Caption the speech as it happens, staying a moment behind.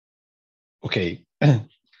Okay,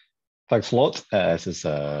 thanks a lot. This is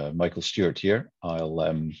Michael Stewart here.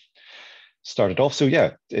 I'll start it off. So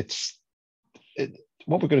yeah,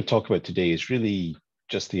 what we're going to talk about today is really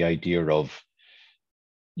just the idea of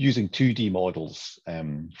using 2D models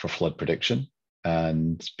for flood prediction,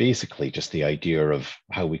 and basically just the idea of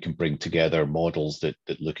how we can bring together models that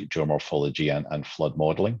look at geomorphology and flood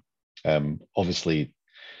modeling. Obviously,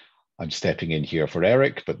 I'm stepping in here for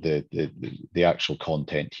Eric, but the actual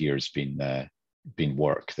content here has been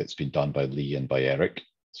work that's been done by Lee and by Eric.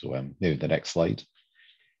 So maybe the next slide.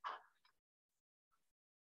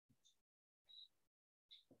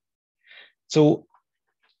 So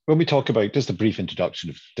when we talk about just a brief introduction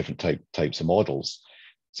of different types of models,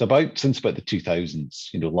 since about the 2000s,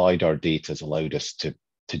 LiDAR data has allowed us to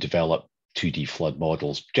develop 2D flood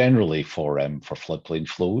models, generally for floodplain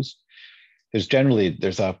flows.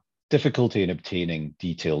 There's a difficulty in obtaining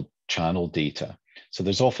detailed channel data. So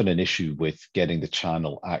there's often an issue with getting the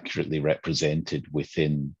channel accurately represented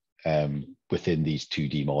within these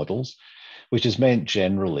 2D models, which has meant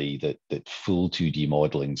generally that full 2D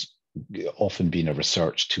modeling's often been a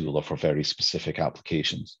research tool or for very specific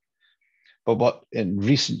applications. But what in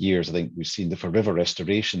recent years, I think we've seen that for river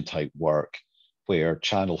restoration type work, where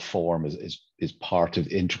channel form is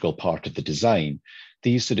integral part of the design,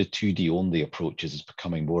 these sort of 2D only approaches is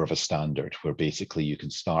becoming more of a standard, where basically you can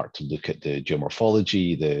start to look at the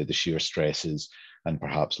geomorphology, the shear stresses, and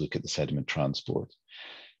perhaps look at the sediment transport.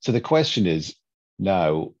 So the question is,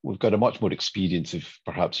 now we've got a much more experience of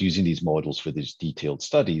perhaps using these models for these detailed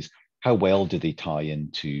studies. How well do they tie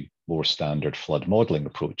into more standard flood modeling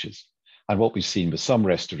approaches? And what we've seen with some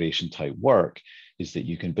restoration type work is that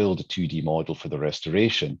you can build a 2D model for the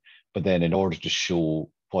restoration, but then in order to show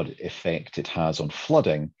what effect it has on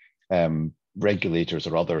flooding, regulators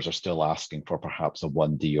or others are still asking for perhaps a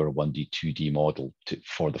 1D or a 1D 2D model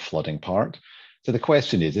for the flooding part. So the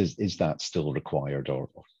question is that still required or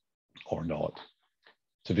not?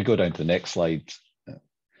 So if we go down to the next slide,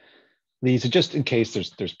 Lee, so just in case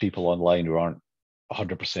there's people online who aren't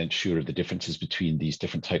 100% sure of the differences between these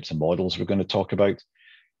different types of models we're going to talk about.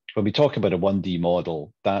 When we talk about a 1D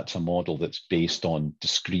model, that's a model that's based on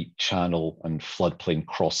discrete channel and floodplain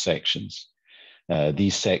cross sections.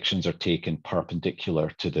 These sections are taken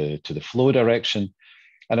perpendicular to the flow direction,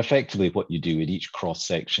 and effectively what you do in each cross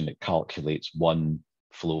section, it calculates one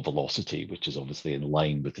flow velocity, which is obviously in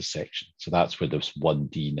line with the section. So that's where this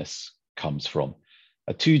 1D-ness comes from.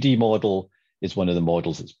 A 2D model is one of the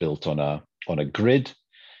models that's built on a grid.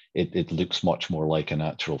 It looks much more like a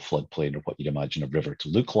natural floodplain or what you'd imagine a river to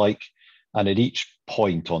look like. And at each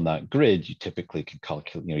point on that grid, you typically can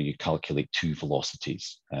calculate, you calculate two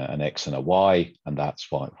velocities, an X and a Y, and that's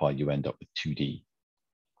why you end up with 2D.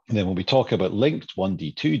 And then when we talk about linked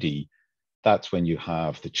 1D, 2D, that's when you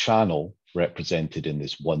have the channel represented in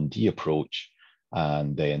this 1D approach,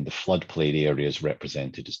 and then the floodplain area is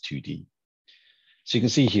represented as 2D. So you can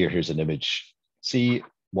see here's an image. See,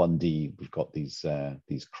 1D, we've got these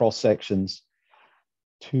cross sections.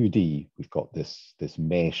 2D, we've got this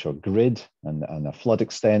mesh or grid and a flood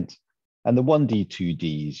extent. And the 1D,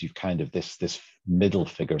 2Ds, you've kind of this middle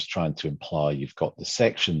figure is trying to imply you've got the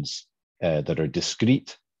sections that are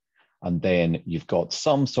discrete, and then you've got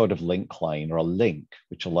some sort of link line or a link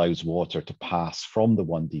which allows water to pass from the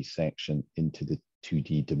 1D section into the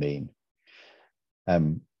 2D domain.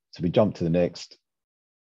 So we jump to the next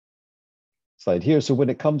slide here. So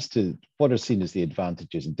when it comes to what are seen as the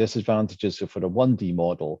advantages and disadvantages, so for a 1D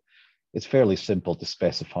model, it's fairly simple to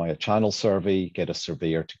specify a channel survey, get a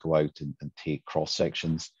surveyor to go out and take cross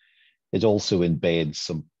sections. It also embeds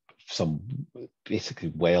some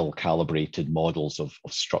basically well-calibrated models of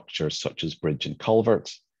structures such as bridge and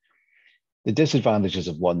culverts. The disadvantages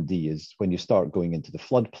of 1D is when you start going into the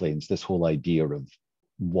floodplains, this whole idea of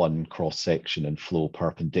one cross section and flow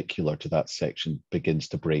perpendicular to that section begins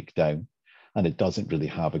to break down. And it doesn't really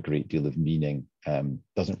have a great deal of meaning,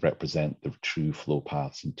 doesn't represent the true flow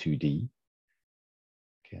paths in 2D.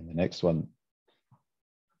 Okay, and the next one.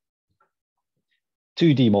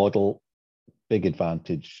 2D model, big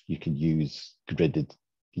advantage, you can use gridded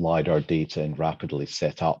LiDAR data and rapidly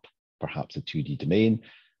set up perhaps a 2D domain.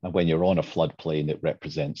 And when you're on a floodplain, it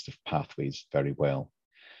represents the pathways very well.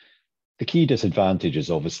 The key disadvantage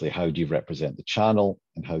is obviously how do you represent the channel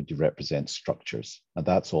and how do you represent structures? And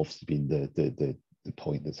that's obviously been the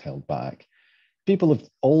point that's held back. People have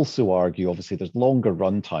also argued, obviously, there's longer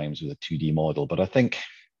run times with a 2D model, but I think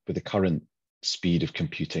with the current speed of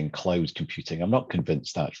computing, cloud computing, I'm not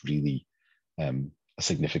convinced that's really a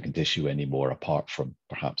significant issue anymore, apart from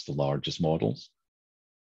perhaps the largest models.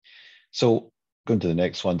 So going to the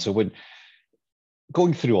next one. So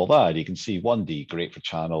going through all that, you can see 1D, great for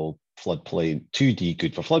channel, floodplain, 2D,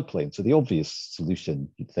 good for floodplain. So the obvious solution,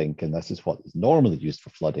 you'd think, and this is what is normally used for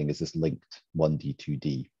flooding, is this linked 1D,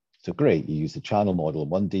 2D. So great, you use the channel model in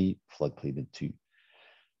 1D, floodplain in 2.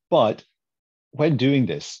 But when doing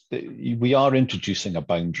this, we are introducing a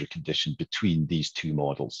boundary condition between these two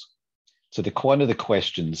models. So one of the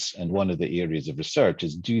questions and one of the areas of research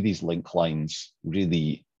is, do these link lines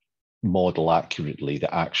really model accurately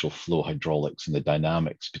the actual flow hydraulics and the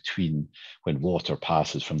dynamics between when water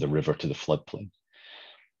passes from the river to the floodplain?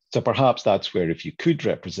 So perhaps that's where, if you could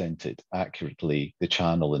represent it accurately, the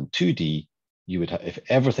channel in 2D, you would have, if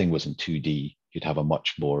everything was in 2D, you'd have a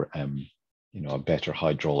much more, a better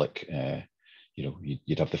hydraulic,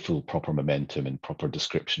 you'd have the full proper momentum and proper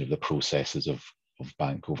description of the processes of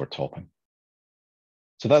bank overtopping.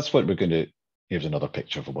 So that's what we're going to, here's another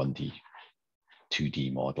picture of a 1D,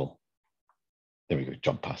 2D model. There we go,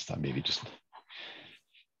 jump past that maybe just.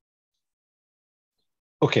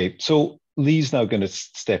 Okay, so Lee's now going to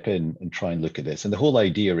step in and try and look at this. And the whole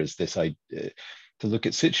idea is this, to look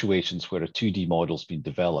at situations where a 2D model's been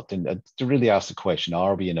developed and to really ask the question,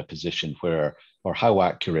 are we in a position where, or how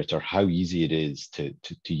accurate or how easy it is to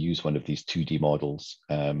use one of these 2D models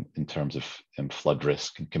in terms of flood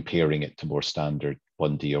risk, and comparing it to more standard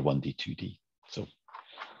 1D or 1D, 2D. So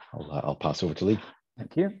I'll pass over to Lee.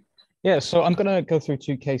 Thank you. Yeah, so I'm going to go through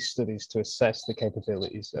two case studies to assess the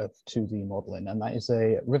capabilities of 2D modeling, and that is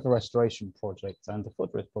a river restoration project and a flood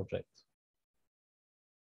risk project.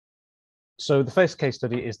 So the first case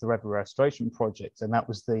study is the river restoration project, and that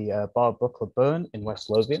was the Bar Buckler Burn in West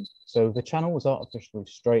Lothian. So the channel was artificially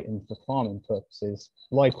straightened for farming purposes,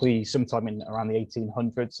 likely sometime in around the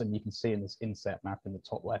 1800s, and you can see in this inset map in the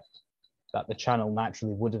top left that the channel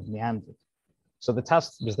naturally would have meandered. So the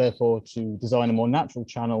task was therefore to design a more natural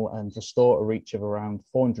channel and restore a reach of around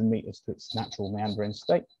 400 meters to its natural meandering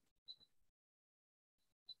state.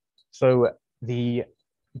 So the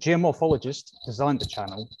geomorphologist designed the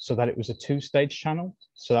channel so that it was a two-stage channel.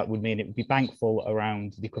 So that would mean it would be bank full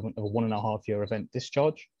around the equivalent of a 1.5-year event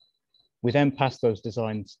discharge. We then passed those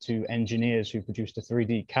designs to engineers who produced a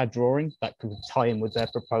 3D CAD drawing that could tie in with their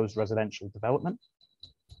proposed residential development.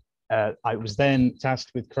 I was then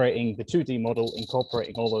tasked with creating the 2D model,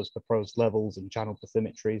 incorporating all those proposed levels and channel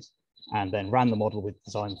bathymetries, and then ran the model with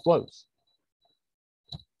design flows.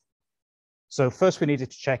 So first we needed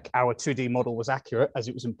to check our 2D model was accurate, as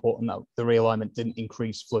it was important that the realignment didn't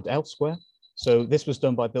increase flood elsewhere. So this was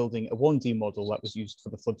done by building a 1D model that was used for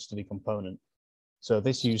the flood study component. So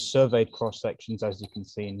this used surveyed cross sections, as you can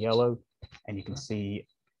see in yellow, and you can see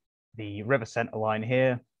the river center line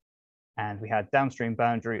here. And we had downstream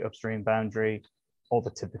boundary, upstream boundary, all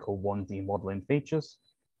the typical 1D modeling features.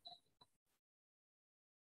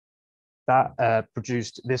 That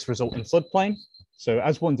produced this result in floodplain. So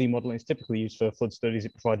as 1D modeling is typically used for flood studies,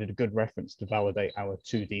 it provided a good reference to validate our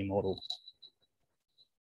 2D model.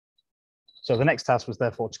 So the next task was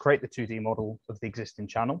therefore to create the 2D model of the existing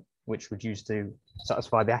channel, which would use to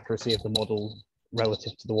satisfy the accuracy of the model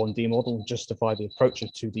relative to the 1D model and justify the approach of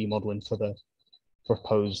 2D modeling for the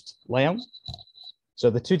proposed layout.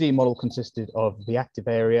 So the 2D model consisted of the active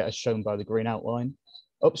area as shown by the green outline,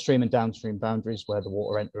 upstream and downstream boundaries where the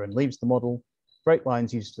water enters and leaves the model, break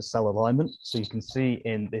lines used for cell alignment. So you can see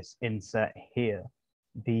in this inset here,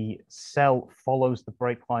 the cell follows the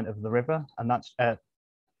break line of the river, and that's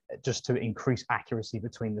just to increase accuracy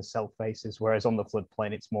between the cell faces, whereas on the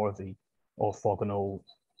floodplain, it's more of the orthogonal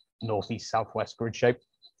northeast southwest grid shape.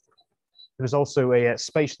 There was also a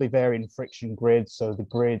spatially varying friction grid. So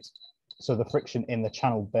the friction in the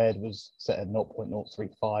channel bed was set at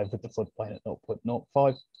 0.035 with the floodplain at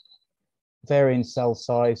 0.05. Varying cell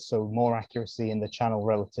size, so more accuracy in the channel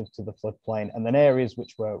relative to the floodplain. And then areas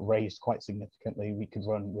which were raised quite significantly, we could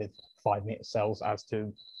run with 5-meter cells as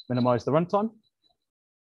to minimize the runtime.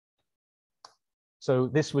 So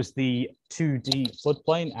this was the 2D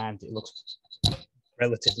floodplain, and it looks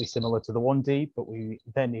relatively similar to the 1D, but we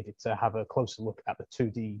then needed to have a closer look at the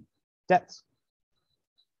 2D depths.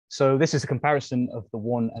 So this is a comparison of the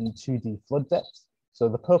 1 and 2D flood depths. So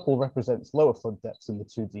the purple represents lower flood depths in the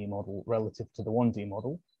 2D model relative to the 1D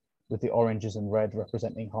model, with the oranges and red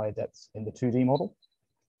representing higher depths in the 2D model.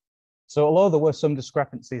 So although there were some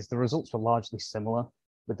discrepancies, the results were largely similar,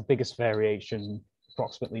 with the biggest variation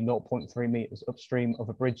approximately 0.3 meters upstream of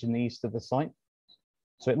a bridge in the east of the site.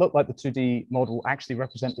 So it looked like the 2D model actually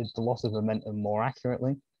represented the loss of momentum more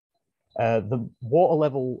accurately. The water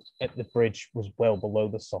level at the bridge was well below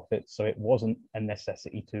the soffit, so it wasn't a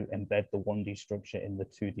necessity to embed the 1D structure in the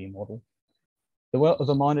 2D model. There were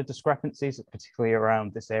other minor discrepancies, particularly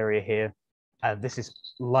around this area here, This is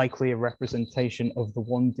likely a representation of the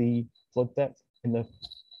 1D flood depth in the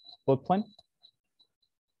floodplain.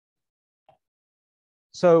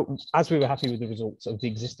 So as we were happy with the results of the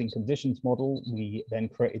existing conditions model, we then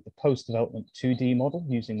created the post-development 2D model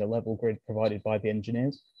using the level grid provided by the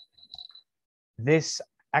engineers. This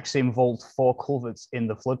actually involved 4 culverts in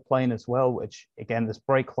the floodplain as well, which again, there's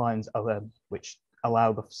break lines which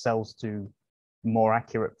allow the cells to be more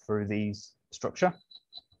accurate through these structure.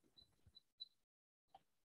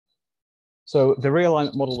 So the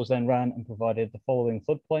realignment model was then ran and provided the following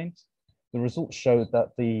floodplains. The results showed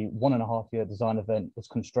that the 1.5-year design event was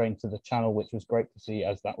constrained to the channel, which was great to see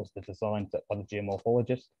as that was the design set by the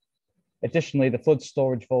geomorphologist. Additionally, the flood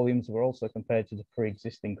storage volumes were also compared to the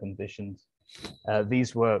pre-existing conditions.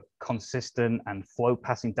 These were consistent and flow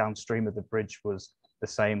passing downstream of the bridge was the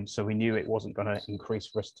same, so we knew it wasn't going to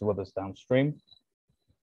increase risk to others downstream.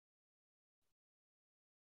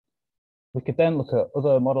 We could then look at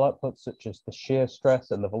other model outputs such as the shear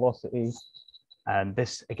stress and the velocity. And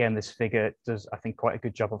this, again, this figure does, I think, quite a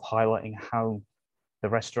good job of highlighting how the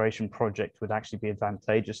restoration project would actually be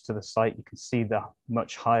advantageous to the site. You can see the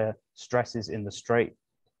much higher stresses in the straight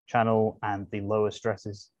channel and the lower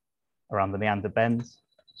stresses around the meander bends.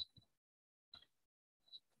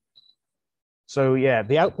 So yeah,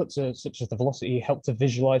 the outputs are, such as the velocity help to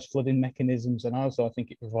visualize flooding mechanisms, and also I think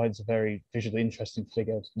it provides a very visually interesting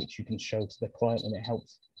figure which you can show to the client, and it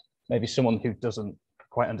helps maybe someone who doesn't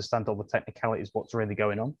quite understand all the technicalities, what's really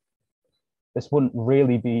going on. This wouldn't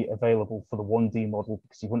really be available for the 1D model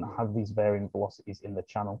because you wouldn't have these varying velocities in the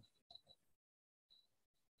channel.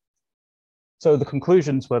 So the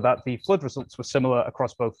conclusions were that the flood results were similar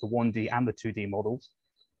across both the 1D and the 2D models.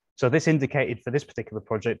 So this indicated for this particular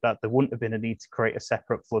project that there wouldn't have been a need to create a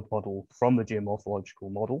separate flood model from the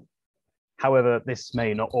geomorphological model. However, this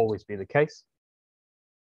may not always be the case.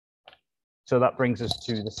 So that brings us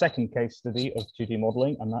to the second case study of 2D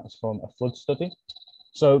modeling, and that's from a flood study.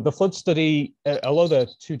 So the flood study, although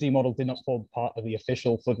the 2D model did not form part of the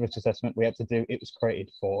official flood risk assessment we had to do, it was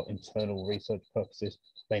created for internal research purposes,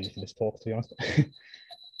 mainly for this talk, to be honest.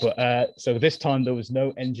 But so this time there was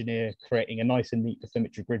no engineer creating a nice and neat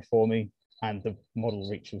bathymetry grid for me, and the model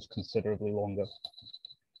reach was considerably longer.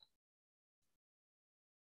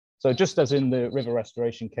 So just as in the river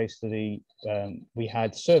restoration case study, we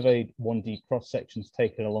had surveyed 1D cross sections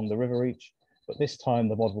taken along the river reach, but this time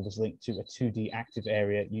the model was linked to a 2D active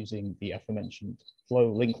area using the aforementioned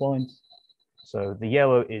flow link lines. So the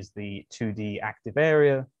yellow is the 2D active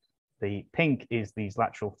area, the pink is these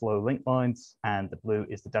lateral flow link lines, and the blue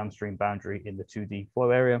is the downstream boundary in the 2D flow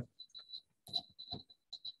area.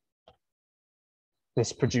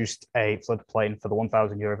 This produced a floodplain for the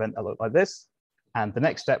 1,000-year event that looked like this. And the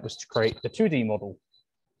next step was to create the 2D model.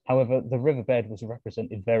 However, the riverbed was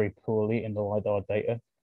represented very poorly in the LiDAR data.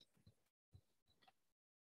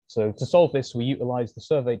 So to solve this, we utilized the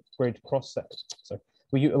surveyed grid cross sections. So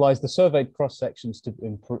we utilized the surveyed cross sections to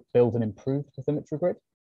build an improved bathymetry grid.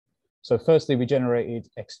 So firstly, we generated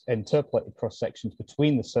interpolated cross sections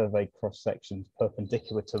between the surveyed cross sections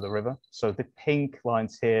perpendicular to the river. So the pink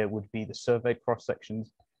lines here would be the surveyed cross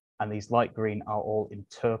sections, and these light green are all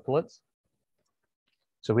interpolates.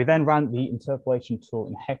 So we then ran the interpolation tool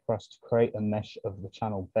in HECRAS to create a mesh of the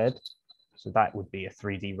channel bed. So that would be a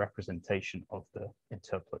 3D representation of the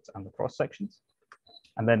interpolates and the cross sections.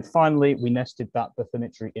 And then finally, we nested that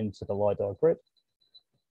bathymetry into the LiDAR grid.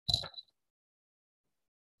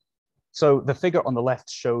 So the figure on the left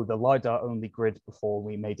showed the LiDAR only grid before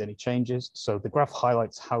we made any changes. So the graph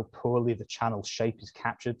highlights how poorly the channel shape is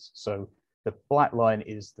captured. So the black line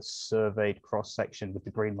is the surveyed cross section with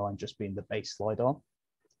the green line just being the base LiDAR.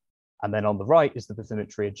 And then on the right is the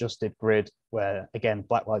bathymetry adjusted grid where, again,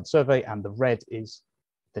 black line survey, and the red is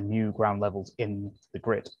the new ground levels in the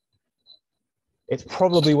grid. It's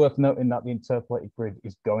probably worth noting that the interpolated grid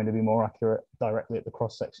is going to be more accurate directly at the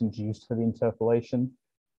cross sections used for the interpolation.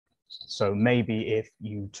 So maybe if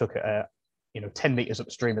you took it 10 meters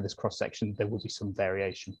upstream of this cross section, there would be some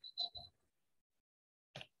variation.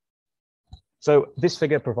 So this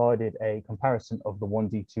figure provided a comparison of the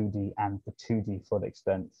 1D, 2D, and the 2D flood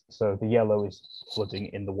extent. So the yellow is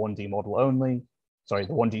flooding in the 1D model only, sorry,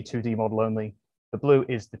 the 1D, 2D model only. The blue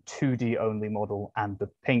is the 2D only model, and the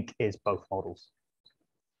pink is both models.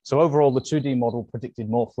 So overall, the 2D model predicted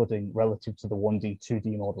more flooding relative to the 1D,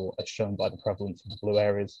 2D model, as shown by the prevalence of the blue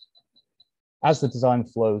areas. As the design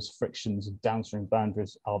flows, frictions, and downstream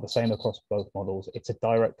boundaries are the same across both models, it's a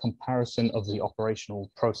direct comparison of the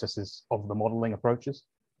operational processes of the modeling approaches.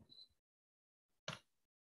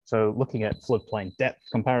 So looking at floodplain depth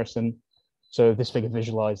comparison, so this figure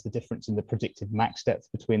visualized the difference in the predicted max depth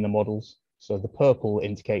between the models. So the purple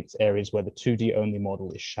indicates areas where the 2D only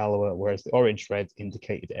model is shallower, whereas the orange red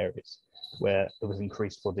indicated areas where there was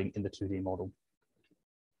increased flooding in the 2D model.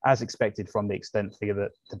 As expected from the extent figure,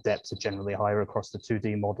 that the depths are generally higher across the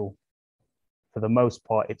 2D model. For the most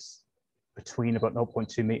part, it's between about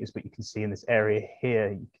 0.2 meters, but you can see in this area here,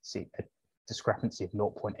 you can see a discrepancy of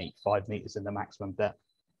 0.85 meters in the maximum depth.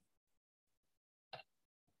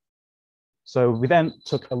 So we then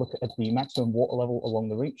took a look at the maximum water level along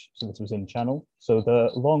the reach. So this was in channel. So the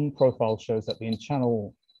long profile shows that the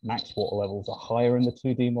in-channel max water levels are higher in the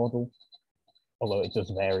 2D model, although it does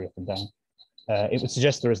vary up and down. It would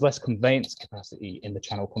suggest there is less conveyance capacity in the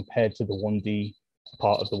channel compared to the 1D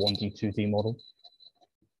part of the 1D 2D model.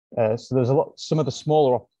 So there's some of the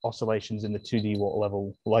smaller oscillations in the 2D water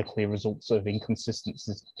level, likely results of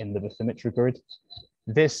inconsistencies in the bathymetry grid.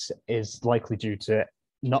 This is likely due to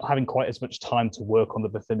not having quite as much time to work on the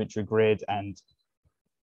bathymetry grid, and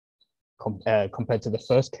compared to the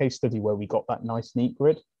first case study where we got that nice neat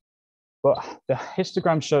grid. But the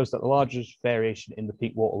histogram shows that the largest variation in the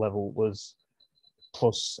peak water level was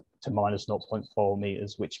plus to minus 0.4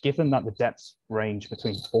 meters, which, given that the depths range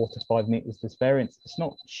between 4 to 5 meters, this variance, it's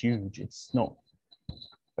not huge. It's not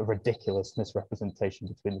a ridiculous misrepresentation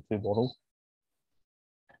between the two models.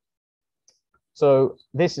 So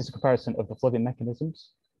this is a comparison of the flooding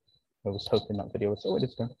mechanisms. I was hoping that video was, oh, it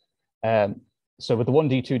is going. So with the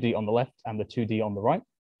 1D, 2D on the left and the 2D on the right.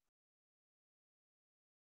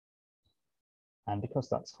 And because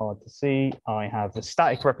that's hard to see, I have a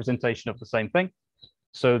static representation of the same thing.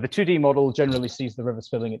 So the 2D model generally sees the rivers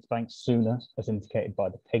filling its banks sooner, as indicated by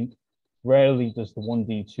the pink. Rarely does the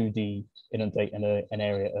 1D, 2D inundate an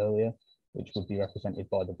area earlier, which would be represented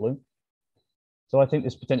by the blue. So I think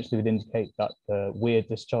this potentially would indicate that the weir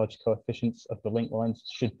discharge coefficients of the link lines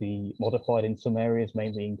should be modified in some areas,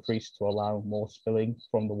 mainly increased to allow more spilling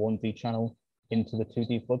from the 1D channel into the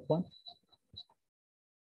 2D floodplain.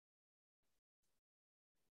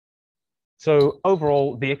 So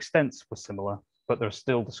overall, the extents were similar, but there are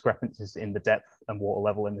still discrepancies in the depth and water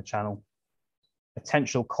level in the channel.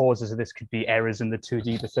 Potential causes of this could be errors in the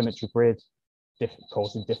 2D bathymetry grid,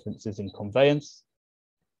 causing differences in conveyance,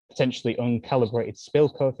 potentially uncalibrated spill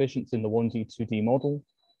coefficients in the 1D, 2D model,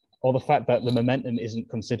 or the fact that the momentum isn't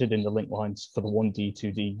considered in the link lines for the 1D,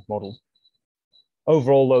 2D model.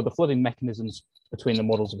 Overall, though, the flooding mechanisms between the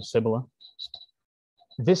models were similar.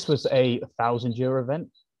 This was a 1,000-year event.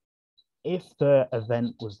 If the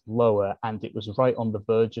event was lower and it was right on the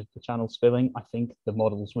verge of the channel spilling, I think the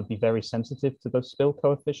models would be very sensitive to those spill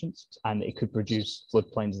coefficients, and it could produce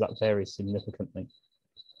floodplains that vary significantly.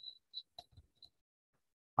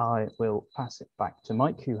 I will pass it back to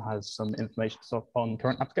Mike, who has some information on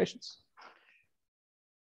current applications.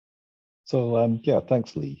 So yeah,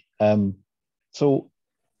 thanks, Lee. So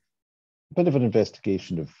a bit of an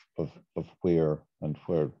investigation of where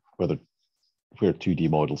 2D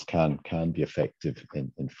models can be effective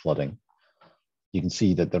in flooding. You can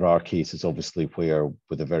see that there are cases, obviously, where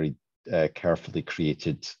with a very carefully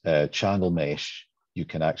created channel mesh, you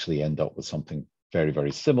can actually end up with something very,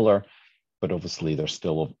 very similar. But obviously, there's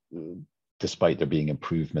still, despite there being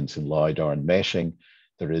improvements in LiDAR and meshing,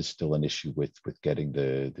 there is still an issue with getting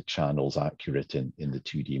the channels accurate in the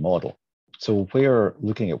 2D model. So we're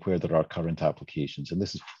looking at where there are current applications, and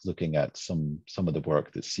this is looking at some of the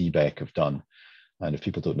work that cbec have done. And if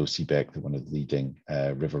people don't know cbec, they're one of the leading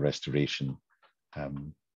river restoration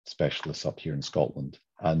specialists up here in Scotland.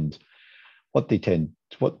 And what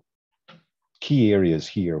key areas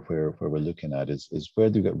here where we're looking at is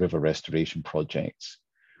where they've got river restoration projects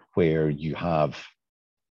where you have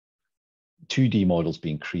 2D models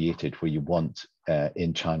being created where you want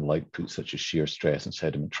in-channel outputs such as shear stress and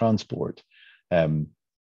sediment transport.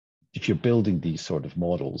 If you're building these sort of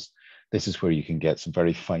models, this is where you can get some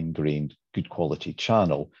very fine-grained, good quality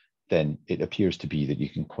channel. Then it appears to be that you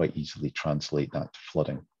can quite easily translate that to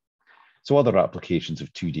flooding. So other applications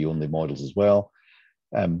of 2D only models as well.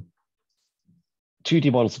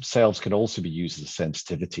 2D models themselves can also be used as a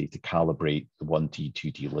sensitivity to calibrate the 1D,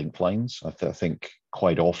 2D link lines. I think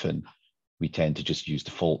quite often we tend to just use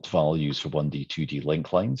default values for 1D, 2D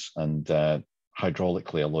link lines, and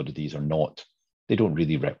hydraulically, a lot of these are not. They don't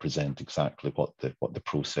really represent exactly what the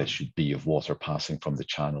process should be of water passing from the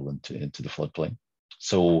channel into the floodplain.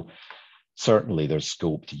 So certainly there's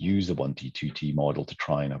scope to use a 1D, 2D model to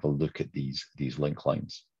try and have a look at these link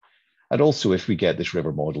lines. And also, if we get this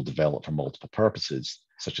river model developed for multiple purposes,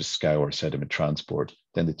 such as scour or sediment transport,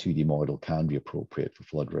 then the 2D model can be appropriate for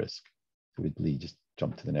flood risk. So Lee, just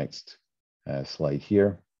jump to the next slide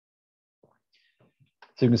here.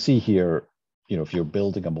 So you can see here, if you're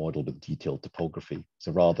building a model with detailed topography,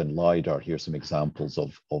 so rather than LiDAR, here's some examples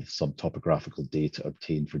of some topographical data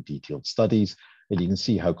obtained for detailed studies. And you can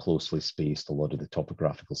see how closely spaced a lot of the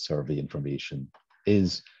topographical survey information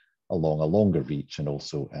is along a longer reach and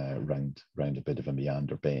also round a bit of a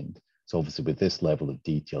meander bend. So obviously with this level of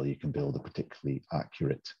detail, you can build a particularly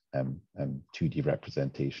accurate 2D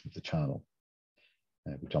representation of the channel.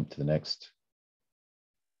 We jump to the next.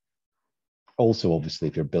 Also, obviously,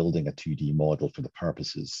 if you're building a 2D model for the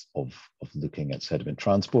purposes of looking at sediment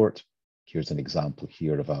transport, here's an example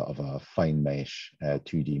here of a fine mesh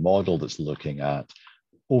 2D model that's looking at,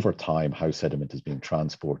 over time, how sediment is being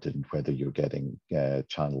transported and whether you're getting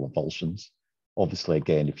channel avulsions. Obviously,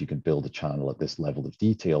 again, if you can build a channel at this level of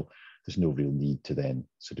detail, there's no real need to then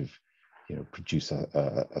sort of, produce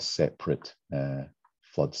a separate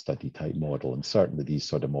flood study type model. And certainly these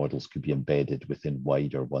sort of models could be embedded within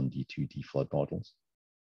wider 1D, 2D flood models.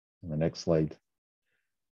 On the next slide.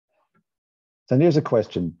 And here's a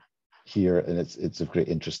question here, and it's of great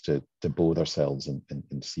interest to both ourselves and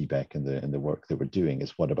cbec and the work that we're doing,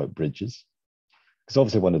 is what about bridges? Because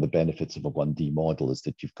obviously one of the benefits of a 1D model is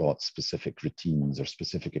that you've got specific routines or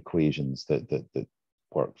specific equations that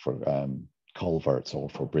work for culverts or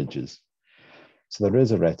for bridges. So there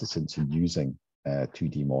is a reticence in using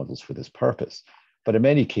 2D models for this purpose. But in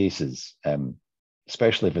many cases,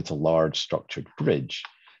 especially if it's a large structured bridge,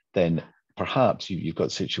 then perhaps you've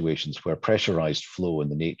got situations where pressurized flow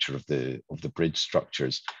and the nature of the bridge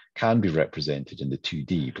structures can be represented in the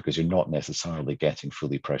 2D because you're not necessarily getting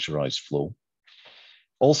fully pressurized flow.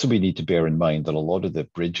 Also, we need to bear in mind that a lot of the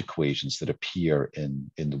bridge equations that appear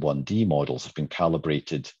in the 1D models have been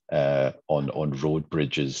calibrated on road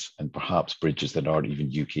bridges and perhaps bridges that aren't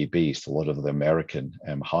even UK based. A lot of the American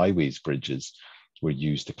highways bridges were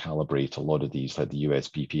used to calibrate a lot of these, like the US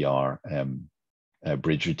BPR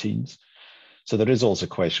bridge routines. So there is also a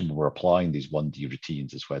question when we're applying these 1D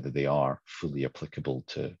routines as whether they are fully applicable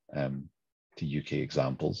to UK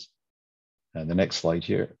examples. And the next slide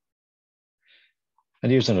here.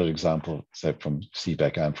 And here's another example from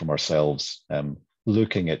cbec and from ourselves,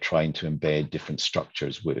 looking at trying to embed different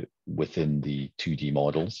structures within the 2D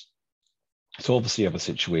models. So obviously you have a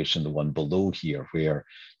situation, the one below here, where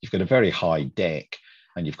you've got a very high deck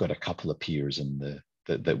and you've got a couple of piers in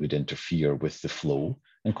that would interfere with the flow.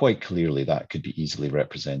 And quite clearly that could be easily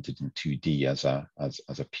represented in 2D as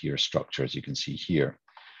a pier structure, as you can see here.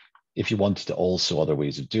 If you wanted to also, other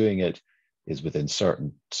ways of doing it is within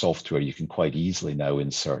certain software, you can quite easily now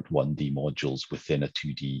insert 1D modules within a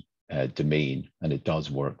 2D domain, and it does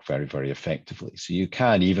work very, very effectively. So you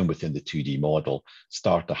can, even within the 2D model,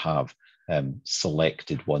 start to have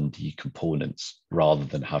selected 1D components rather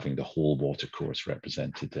than having the whole watercourse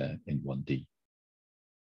represented in 1D.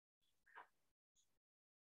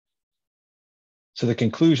 So the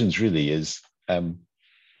conclusions really is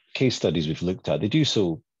case studies we've looked at, they do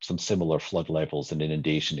some similar flood levels and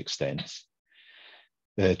inundation extents.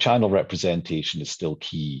 The channel representation is still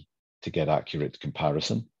key to get accurate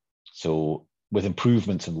comparison. So with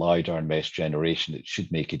improvements in LiDAR and mesh generation, it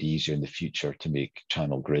should make it easier in the future to make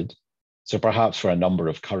channel grid. So perhaps for a number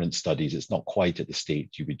of current studies, it's not quite at the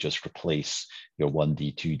state you would just replace your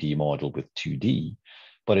 1D, 2D model with 2D,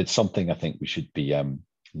 but it's something I think we should be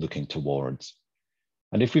looking towards.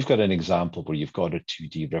 And if we've got an example where you've got a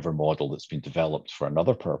 2D river model that's been developed for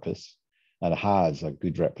another purpose and has a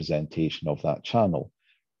good representation of that channel,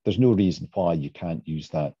 there's no reason why you can't use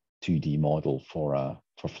that 2D model for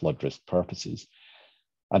flood risk purposes.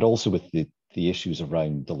 And also with the issues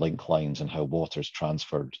around the link lines and how water is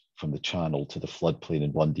transferred from the channel to the floodplain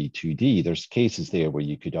in 1D, 2D, there's cases there where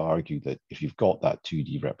you could argue that if you've got that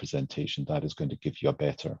 2D representation, that is going to give you a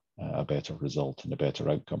better result and a better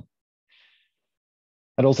outcome.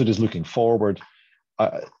 And also just looking forward,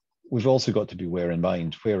 we've also got to bear in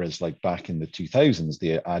mind, whereas like back in the 2000s,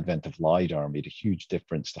 the advent of LiDAR made a huge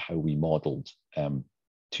difference to how we modeled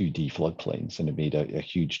 2D floodplains, and it made a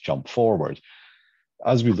huge jump forward.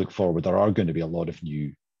 As we look forward, there are going to be a lot of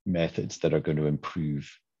new methods that are going to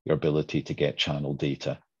improve your ability to get channel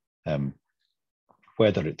data,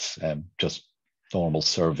 whether it's just normal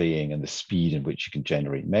surveying and the speed in which you can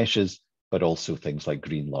generate meshes, but also things like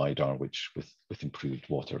green LiDAR, which with improved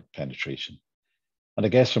water penetration. And I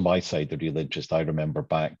guess from my side, the real interest, I remember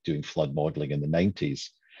back doing flood modeling in the 90s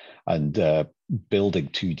and building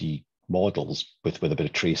 2D models with a bit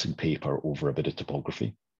of tracing paper over a bit of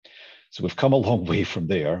topography. So we've come a long way from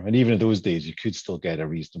there. And even in those days, you could still get a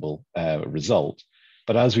reasonable result.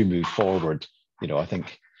 But as we move forward, I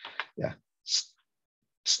think,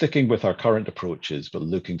 sticking with our current approaches, but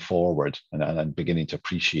looking forward and beginning to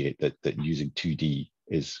appreciate that using 2D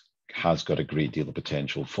is has got a great deal of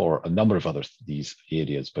potential for a number of other these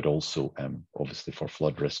areas, but also obviously for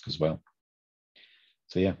flood risk as well.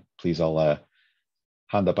 So yeah, please, I'll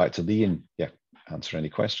hand that back to Lee and yeah, answer any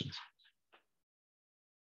questions.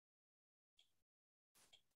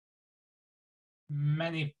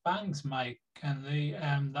 Many thanks, Mike and Lee.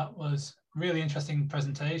 That was a really interesting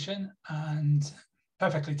presentation and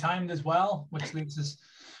perfectly timed as well, which leaves us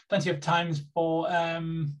plenty of times for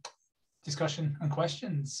discussion and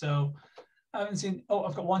questions. So I haven't seen, oh,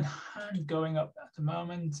 I've got one hand going up at the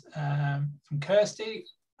moment from Kirsty.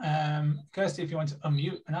 Kirsty, if you want to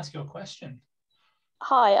unmute and ask your question.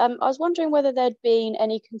 Hi, I was wondering whether there'd been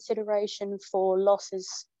any consideration for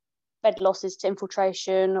losses, bed losses to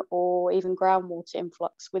infiltration or even groundwater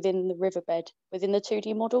influx within the riverbed, within the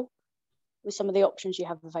 2D model, with some of the options you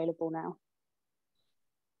have available now.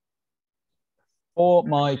 For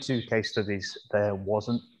my 2 case studies, there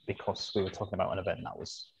wasn't, because we were talking about an event that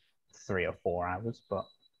was 3 or 4 hours, but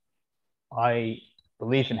I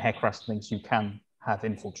believe in haircrest links, you can have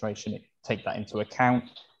infiltration, take that into account.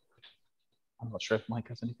 I'm not sure if Mike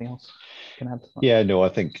has anything else you can add to that. Yeah, no, I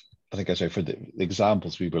think I say for the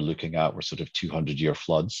examples we were looking at were sort of 200-year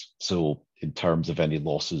floods. So in terms of any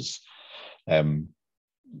losses,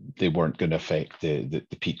 they weren't going to affect the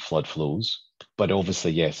peak flood flows. But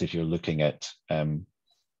obviously, yes, if you're looking at the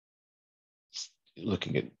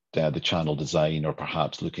channel design, or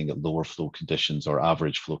perhaps looking at lower flow conditions or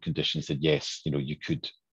average flow conditions, then yes, you know, you could.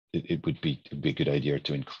 It would be a good idea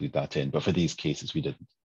to include that in. But for these cases, we didn't.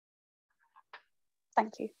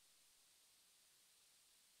 Thank you.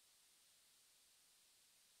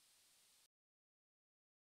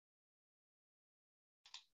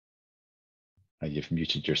 You've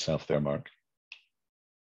muted yourself there, Mark.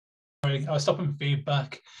 Sorry, I was stopping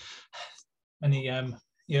feedback. Many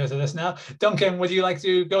years of this now. Duncan, would you like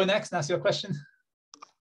to go next and ask your question?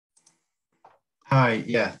 Hi,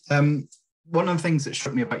 yeah. One of the things that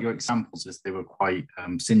struck me about your examples is they were quite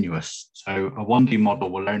sinuous. So a 1D model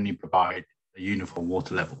will only provide a uniform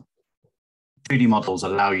water level. 2D models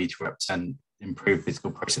allow you to represent improved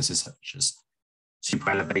physical processes such as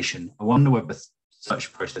superelevation. I wonder whether such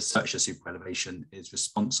a process, such as superelevation, is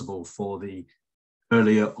responsible for the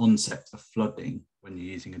earlier onset of flooding when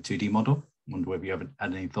you're using a 2D model. I wonder whether you have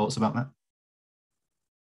had any thoughts about that.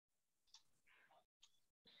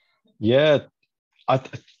 Yeah,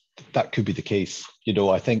 that could be the case. You know,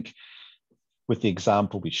 I think with the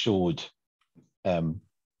example we showed,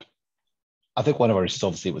 I think one of our issues,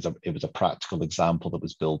 obviously, it was a practical example that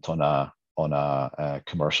was built on a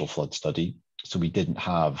commercial flood study. So we didn't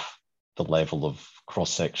have the level of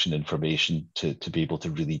cross-section information to be able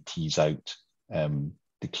to really tease out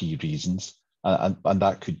the key reasons, and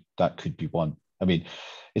that could be one. I mean,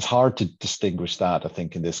 it's hard to distinguish that, I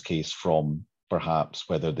think, in this case from perhaps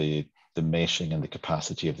whether the meshing and the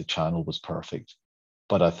capacity of the channel was perfect.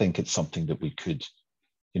 But I think it's something that we could,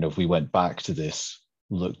 you know, if we went back to this,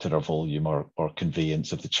 looked at our volume or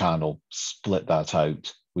conveyance of the channel, split that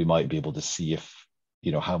out, we might be able to see if,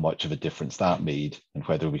 you know, how much of a difference that made, and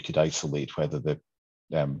whether we could isolate whether the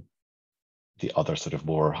other sort of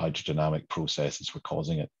more hydrodynamic processes were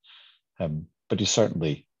causing it. But you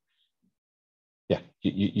certainly, yeah,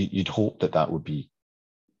 you'd hope that would be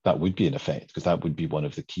an effect, because that would be one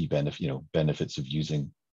of the key benefits of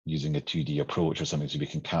using a 2D approach or something, so we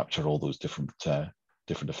can capture all those different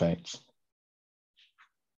effects.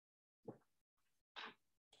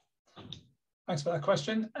 Thanks for that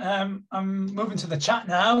question. I'm moving to the chat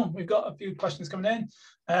now. We've got a few questions coming in.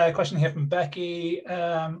 A question here from Becky.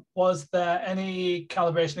 Was there any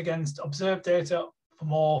calibration against observed data for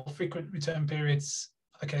more frequent return periods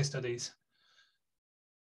for the case studies?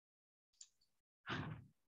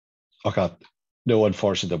 Okay, no,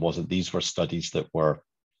 unfortunately there wasn't. These were studies that were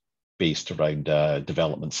based around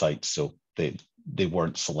development sites, so they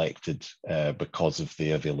weren't selected because of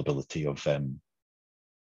the availability of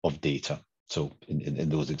data. So in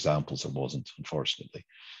those examples, there wasn't, unfortunately.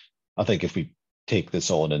 I think if we take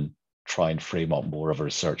this on and try and frame up more of a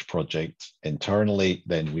research project internally,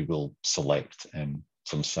 then we will select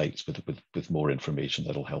some sites with more information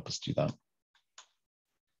that'll help us do that.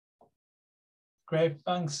 Great,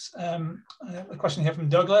 thanks. A question here from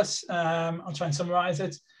Douglas. I'll try and summarize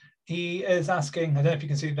it. He is asking, I don't know if you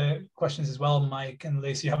can see the questions as well, Mike and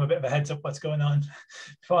Lee, so you have a bit of a heads up what's going on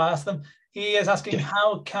before I ask them. He is asking,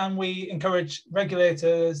 how can we encourage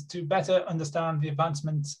regulators to better understand the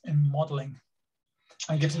advancements in modelling?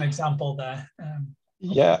 And gives an example there.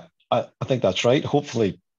 Yeah, I think that's right.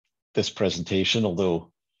 Hopefully this presentation, although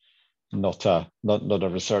not a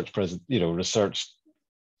research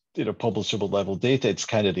publishable level data. It's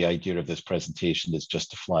kind of the idea of this presentation is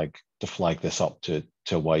just to flag this up to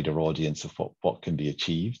a wider audience of what can be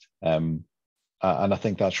achieved. And I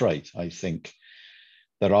think that's right. I think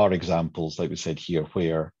there are examples, like we said here,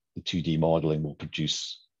 where the 2D modeling will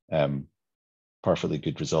produce perfectly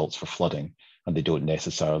good results for flooding, and they don't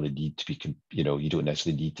necessarily need to be, you don't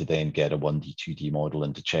necessarily need to then get a 1D, 2D model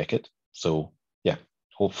in to check it. So yeah,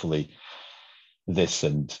 hopefully this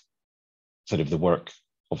and sort of the work,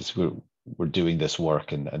 obviously we're doing this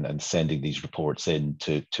work and sending these reports in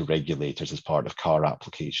to regulators as part of CAR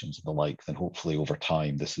applications and the like, then hopefully over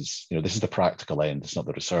time, this is the practical end, it's not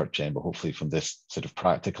the research end, but hopefully from this sort of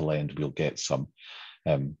practical end, we'll get some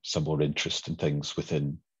more interest in things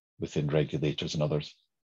within regulators and others.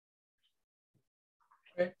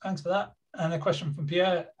 Great, thanks for that. And a question from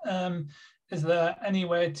Pierre. Is there any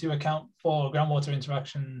way to account for groundwater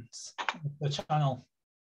interactions with the channel?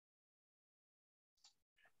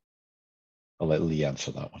 I'll let Lee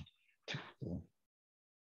answer that one.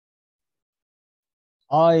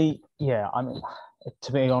 I mean,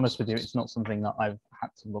 to be honest with you, it's not something that I've had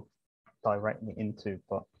to look directly into,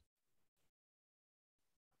 but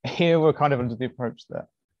here we're kind of under the approach that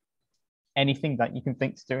anything that you can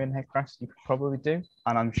think to do in headcrest, you could probably do.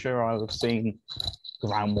 And I'm sure I'll have seen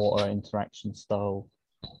groundwater interaction style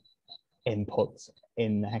inputs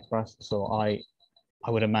in the headcrest. So I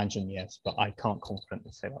would imagine yes, but I can't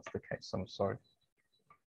confidently say that's the case. I'm sorry.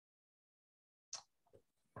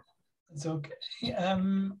 It's okay.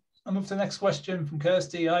 I'll move to the next question from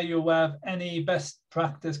Kirsty. Are you aware of any best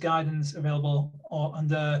practice guidance available or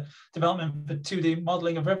under development for 2D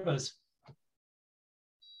modelling of rivers?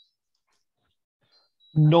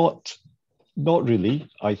 Not really.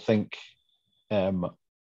 I think,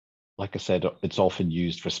 like I said, it's often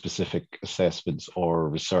used for specific assessments or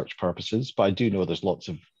research purposes, but I do know there's lots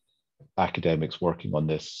of academics working on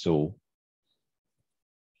this, so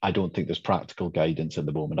I don't think there's practical guidance at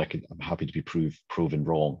the moment. I'm happy to be proven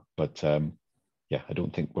wrong, but yeah, I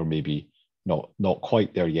don't think we're maybe not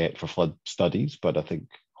quite there yet for flood studies, but I think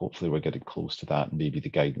hopefully we're getting close to that, and maybe the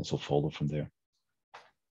guidance will follow from there.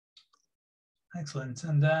 Excellent.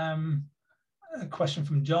 And a question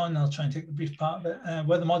from John, I'll try and take the brief part of it.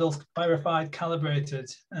 Were the models verified, calibrated,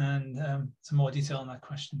 and some more detail on that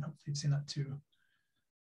question. Hopefully you've seen that too.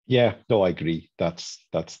 Yeah, no, I agree. That's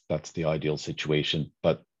the ideal situation.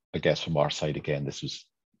 But I guess from our side, again, this was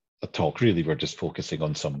a talk. Really, we're just focusing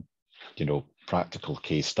on some, practical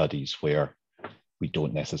case studies where we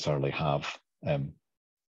don't necessarily have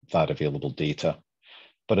that available data.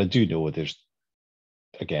 But I do know there's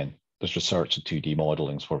research in 2D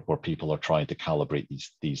modelings where people are trying to calibrate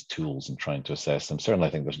these tools and trying to assess them. Certainly,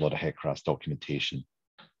 I think there's a lot of headcrest documentation.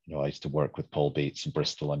 I used to work with Paul Bates in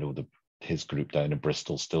Bristol. I know his group down in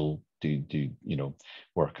Bristol still do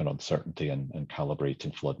work on uncertainty and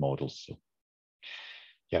calibrating flood models. So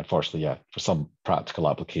yeah, unfortunately, yeah, for some practical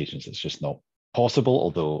applications, it's just not possible.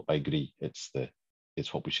 Although I agree, it's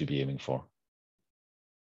what we should be aiming for.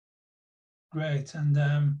 Great.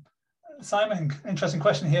 And Simon, interesting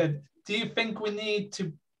question here. Do you think we need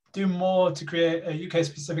to do more to create a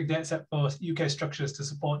UK-specific dataset for UK structures to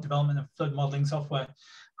support development of flood modelling software?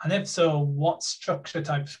 And if so, what structure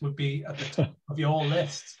types would be at the top of your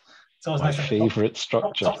list? So my favourite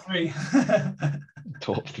structure. Top three.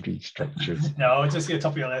 Top three structures. No, just your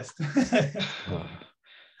top of your list.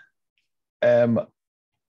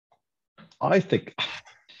 I think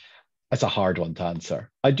that's a hard one to answer.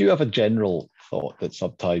 I do have a general thought that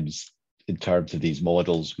sometimes in terms of these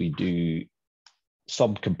models, we do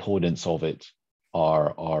some components of it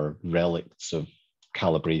are relicts of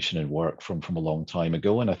calibration and work from a long time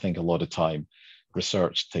ago. And I think a lot of time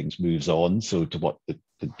research things moves on. So to what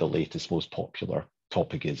the latest, most popular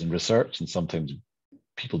topic is in research. And sometimes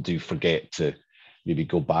people do forget to maybe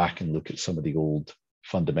go back and look at some of the old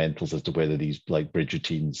fundamentals as to whether these like bridge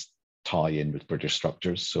routines tie in with British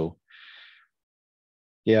structures. So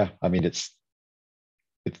yeah, I mean,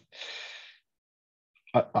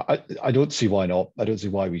 I don't see why not. I don't see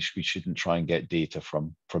why we shouldn't try and get data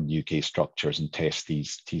from UK structures and test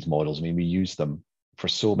these models. I mean, we use them for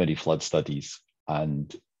so many flood studies,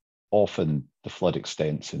 and often the flood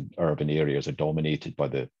extents in urban areas are dominated by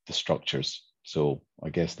the structures. So I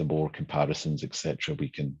guess the more comparisons, etc., we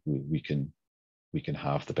can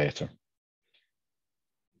have, the better.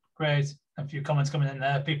 Great. A few comments coming in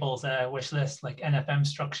there. People's wish list, like NFM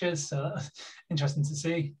structures. So that's interesting to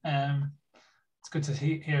see. It's good to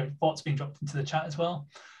hear thoughts being dropped into the chat as well.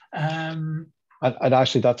 And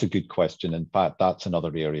actually, that's a good question. In fact, that's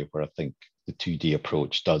another area where I think the 2D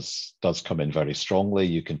approach does come in very strongly.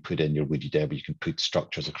 You can put in your Woody Debra, you can put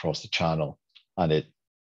structures across the channel, and it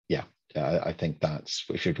yeah, I think that's,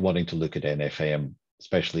 if you're wanting to look at NFM,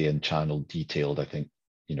 especially in channel detailed, I think,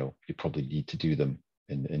 you probably need to do them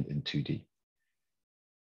in 2D.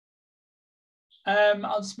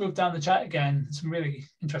 I'll just move down the chat again. Some really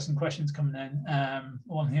interesting questions coming in.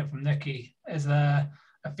 One here from Nikki. Is there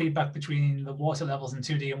a feedback between the water levels in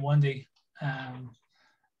 2D and 1D?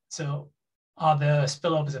 So are the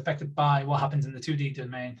spillovers affected by what happens in the 2D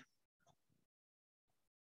domain?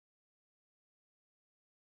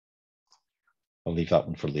 I'll leave that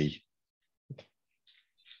one for Lee.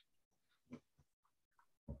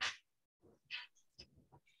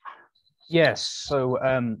 Yes, so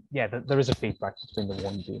yeah, there is a feedback between the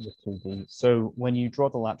 1D and the 2D. So when you draw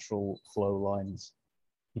the lateral flow lines,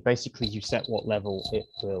 you set what level it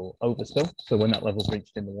will overspill. So when that level is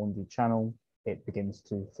reached in the 1D channel, it begins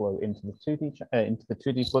to flow into the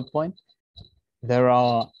 2D floodplain. There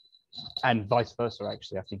are, and vice versa,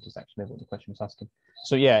 actually, I think is actually what the question was asking.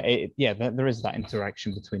 So yeah, there is that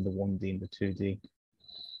interaction between the 1D and the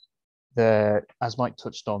 2D. As Mike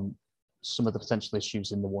touched on, some of the potential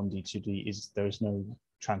issues in the 1D, 2D is there is no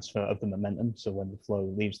transfer of the momentum. So when the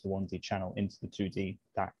flow leaves the 1D channel into the 2D,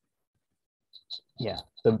 that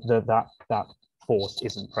force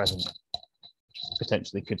isn't present.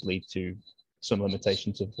 Potentially could lead to some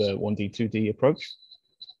limitations of the 1D, 2D approach.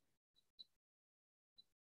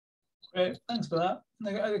 Great, thanks for that.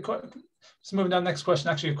 So moving down to the next question,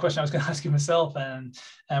 actually a question I was going to ask you myself, and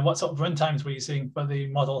what sort of run times were you seeing for the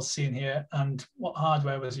models seen here, and what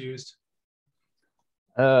hardware was used?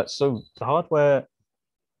 So the hardware,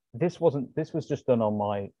 this was just done on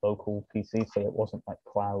my local PC, so it wasn't like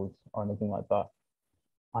cloud or anything like that.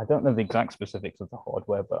 I don't know the exact specifics of the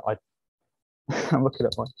hardware, but I'm looking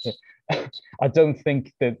at mine here. I don't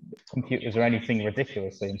think the computers are anything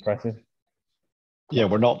ridiculously impressive. Yeah,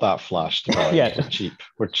 we're not that flash to buy. Yeah. We're cheap.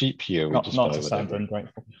 We're cheap here. We not just not buy to sound whatever.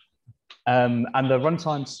 ungrateful. And the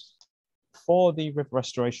runtimes for the river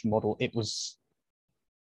restoration model, it was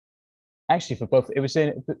actually for both. It was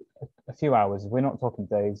in a few hours. We're not talking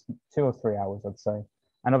days, 2 or 3 hours, I'd say.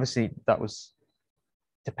 And obviously that was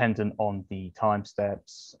dependent on the time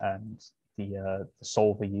steps and the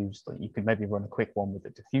solver used. Like you could maybe run a quick one with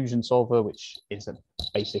the diffusion solver, which is a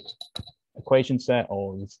basic equation set,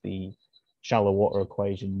 or is the shallow water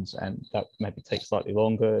equations, and that maybe takes slightly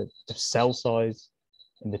longer. The cell size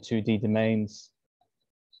in the 2D domains,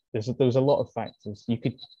 there's a lot of factors. You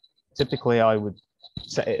could typically, I would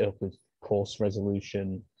set it up with coarse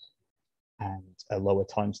resolution and a lower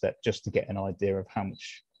time step just to get an idea of how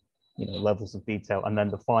much levels of detail, and then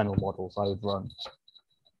the final models I would run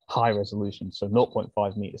high resolution, so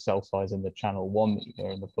 0.5 meter cell size in the channel, 1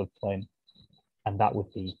 meter in the floodplain, and that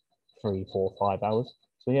would be 3, 4, 5 hours.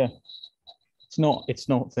 So yeah, it's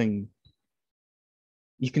not thing.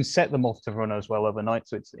 You can set them off to run as well overnight,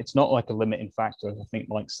 so it's not like a limiting factor, as I think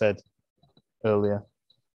Mike said earlier.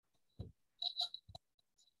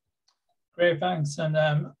 Great, thanks. And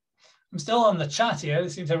I'm still on the chat here.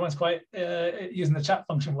 It seems everyone's quite using the chat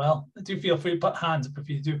function well. Do feel free to put hands up if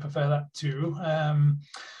you do prefer that too.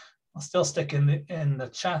 I'll still stick in the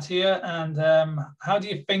chat here. And how do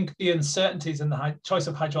you think the uncertainties in the choice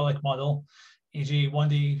of hydraulic model, e.g.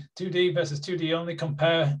 1D, 2D versus 2D only,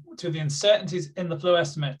 compare to the uncertainties in the flow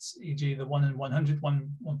estimates, e.g. the 1 in 100,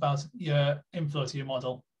 1,000 year inflow to your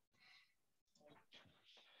model?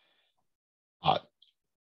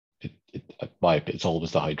 It's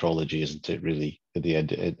always the hydrology, isn't it? Really, at the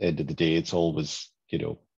end of the day, it's always,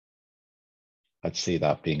 I'd say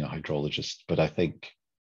that being a hydrologist, but I think,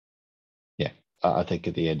 I think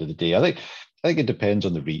at the end of the day, I think it depends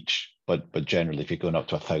on the reach, but generally, if you're going up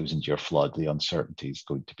to 1,000-year flood, the uncertainty is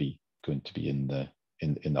going to be in the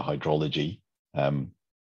hydrology.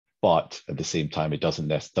 But at the same time, it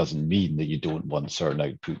doesn't mean that you don't want certain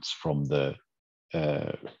outputs from the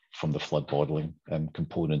flood modeling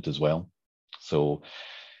component as well. So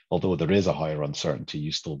although there is a higher uncertainty,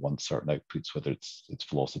 you still want certain outputs, whether it's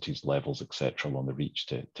velocities, levels, etc., along the reach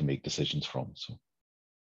to make decisions from. So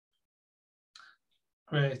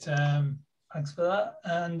great, thanks for that.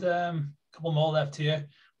 And a couple more left here.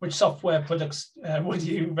 Which software products would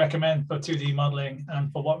you recommend for 2D modeling,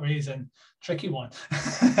 and for what reason? Tricky one.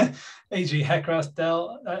 E.g. Hecras,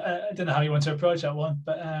 Dell. I don't know how you want to approach that one,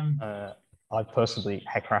 but I personally,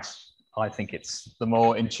 Hecras, I think it's the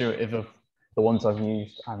more intuitive of the ones I've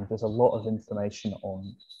used, and there's a lot of information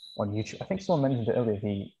on YouTube. I think someone mentioned it earlier,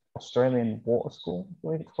 the Australian Water School, I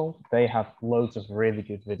believe it's called. They have loads of really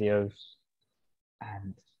good videos,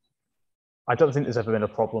 and I don't think there's ever been a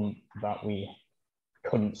problem that we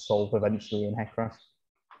couldn't solve eventually in Hecras.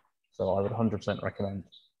 So I would 100% recommend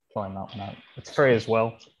trying that one out. It's free as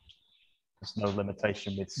well. there's no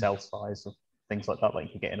limitation with cell size or things like that, like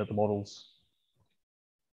you can get in other models.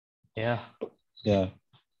 Yeah. Yeah.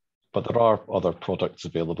 But there are other products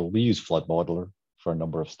available. We use Flood Modeler for a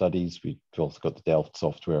number of studies. We've also got the Delft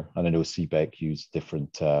software, and I know cbec use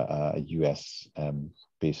different US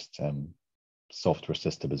based software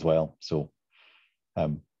system as well. So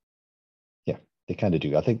yeah, they kind of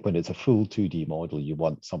do. I think when it's a full 2D model, you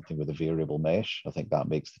want something with a variable mesh. I think that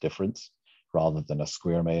makes the difference rather than a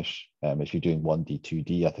square mesh. If you're doing 1D,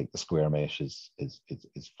 2D, I think the square mesh is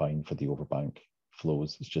fine for the overbank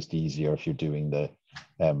flows. It's just easier if you're doing the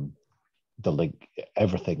link,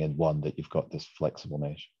 everything in one, that you've got this flexible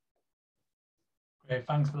mesh. Great,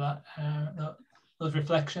 thanks for that. Those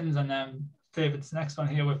reflections. And David's next one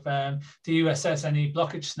here with, do you assess any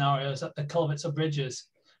blockage scenarios at the culverts or bridges?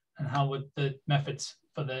 And how would the methods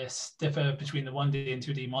for this differ between the 1D and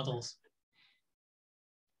 2D models?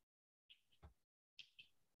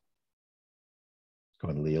 Go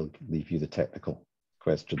on, Lee, I'll leave you the technical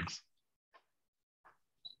questions.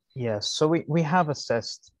 Yeah, so we have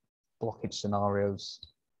assessed blockage scenarios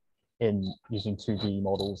in using 2D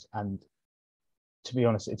models, and to be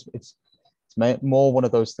honest, it's more one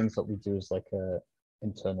of those things that we do as like a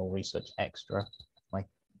internal research extra. Like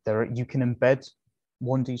you can embed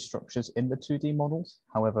 1D structures in the 2D models,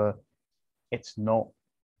 however, it's not.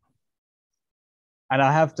 And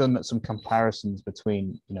I have done some comparisons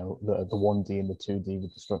between the 1D and the 2D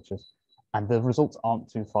with the structures, and the results aren't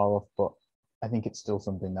too far off, but I think it's still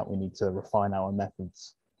something that we need to refine our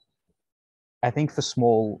methods. I think for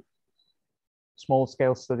small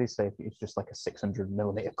scale studies, say if it's just like a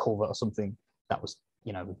 600mm culvert or something that was,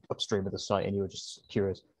 upstream of the site and you were just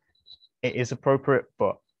curious, it is appropriate,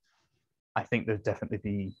 but I think there'd definitely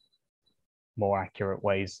be more accurate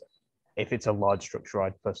ways. If it's a large structure,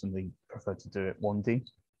 I'd personally prefer to do it 1D.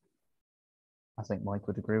 I think Mike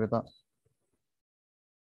would agree with that.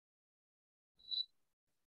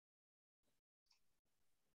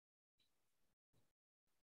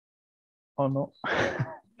 Or not? Yeah.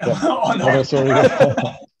 Oh, no. Oh, sorry.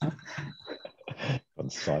 I'm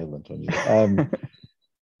silent on you.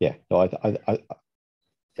 Yeah, no,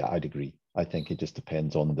 I'd agree. I think it just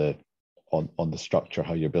depends on the structure,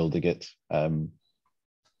 how you're building it.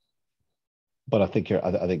 But I think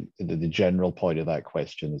the general point of that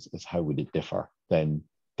question is how would it differ? Then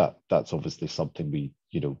that's obviously something we'd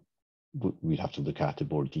have to look at in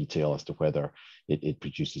more detail as to whether it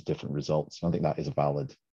produces different results. And I think that is a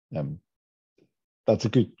valid. That's a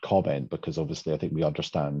good comment, because obviously I think we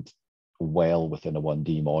understand well within a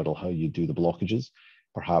 1D model how you do the blockages,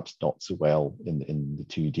 perhaps not so well in the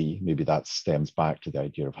 2D. Maybe that stems back to the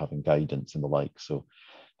idea of having guidance and the like. So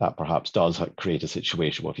that perhaps does create a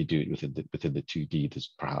situation where if you do it within the 2D,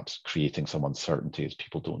 there's perhaps creating some uncertainty as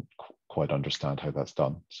people don't quite understand how that's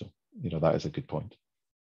done. So that is a good point.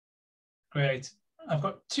 Great. I've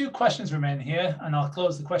got 2 questions remaining here, and I'll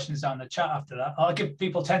close the questions down in the chat after that. I'll give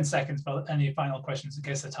people 10 seconds for any final questions in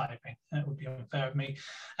case they're typing. It would be unfair of me.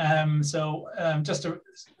 Just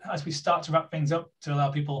as we start to wrap things up, to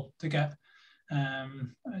allow people to get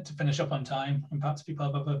to finish up on time, and perhaps people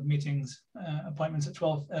have other meetings, appointments at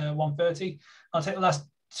 1:30. I'll take the last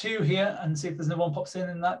 2 here and see if there's no one pops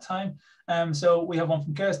in that time. So we have one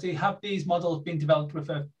from Kirsty. Have these models been developed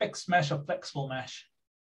with a fixed mesh or flexible mesh?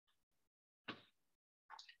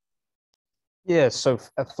 Yeah, so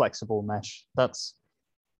a flexible mesh.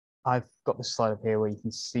 I've got this slide up here where you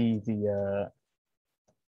can see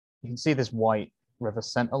this white river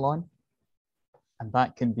center line, and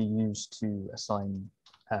that can be used to assign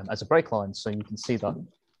as a break line. So you can see that,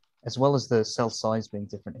 as well as the cell size being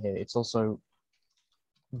different here, it's also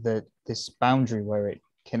this boundary where it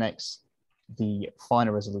connects the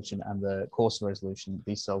finer resolution and the coarser resolution.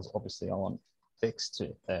 These cells obviously aren't fixed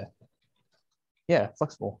to there. Yeah,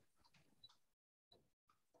 flexible.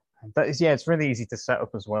 That is, yeah, it's really easy to set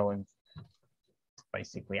up as well, and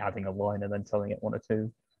basically adding a line and then telling it 1 or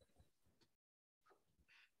 2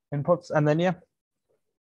 inputs, and then I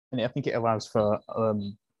think it allows for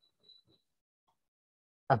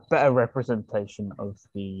a better representation of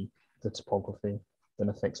the topography than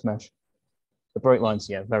a fixed mesh. The break lines,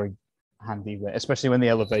 yeah, very handy, especially when the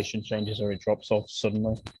elevation changes or it drops off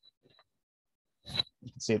suddenly.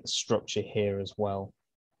 You can see the structure here as well.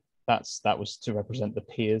 That was to represent the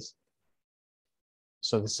piers.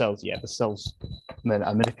 So the cells then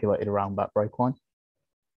are manipulated around that break line.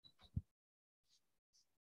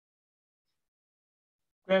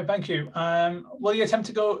 Great, thank you. Will you attempt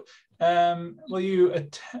to go?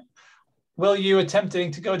 Will you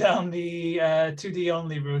attempting to go down the 2D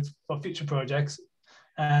only route for future projects?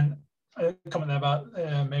 And a comment there about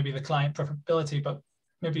maybe the client preferability, but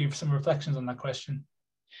maybe some reflections on that question.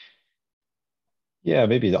 Yeah,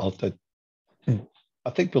 maybe I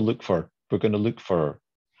think we're going to look for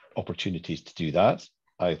opportunities to do that.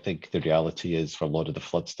 I think the reality is for a lot of the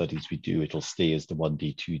flood studies we do, it'll stay as the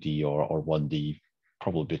 1D, 2D or 1D,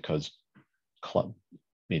 probably because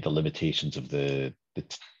the limitations of the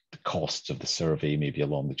costs of the survey maybe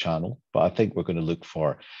along the channel. But I think we're going to look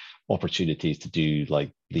for opportunities to do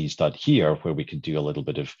like Lee's done here, where we can do a little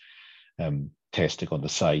bit of testing on the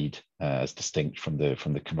side as distinct from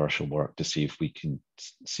the commercial work, to see if we can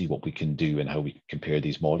see what we can do and how we can compare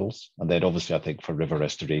these models. And then obviously I think for river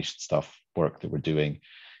restoration stuff work that we're doing,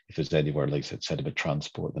 if there's anywhere like sediment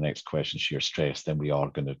transport, the next question, shear stress, then we are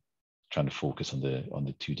going to try to focus on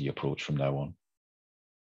the 2D approach from now on.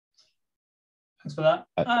 Thanks for that.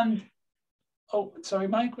 And oh, sorry,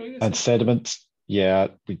 Mike. And sediment, yeah,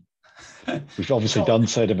 we've obviously done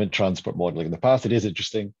sediment transport modeling in the past. It is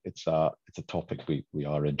interesting. It's a topic we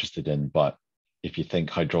are interested in, but if you think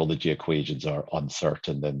hydrology equations are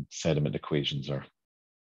uncertain, then sediment equations are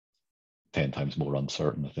 10 times more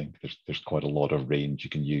uncertain. I think there's quite a lot of range you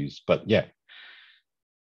can use, but yeah,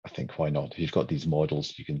 I think why not? If you've got these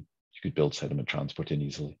models, you could build sediment transport in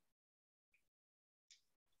easily.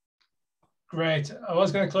 Great. I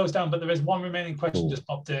was going to close down, but there is one remaining question just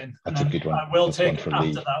popped in. That's a good one. I will take it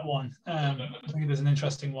after that one. I think it is an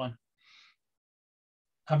interesting one.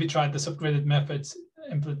 Have you tried the subgridded methods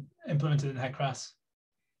implemented in Hecras?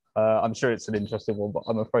 I'm sure it's an interesting one, but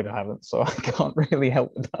I'm afraid I haven't, so I can't really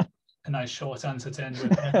help with that. A nice short answer to end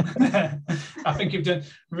with. I think you've done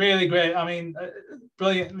really great. I mean,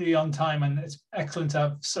 brilliantly on time, and it's excellent to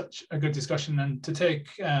have such a good discussion and to take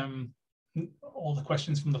all the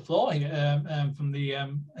questions from the floor here, from the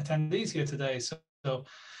attendees here today. So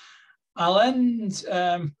I'll end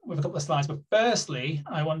with a couple of slides, but firstly,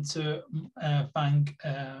 I want to thank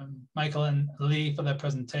Michael and Lee for their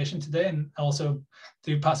presentation today, and also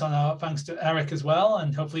to pass on our thanks to Eric as well,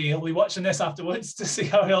 and hopefully he'll be watching this afterwards to see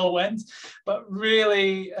how it all went. But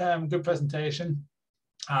really good presentation,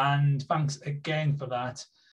 and thanks again for that.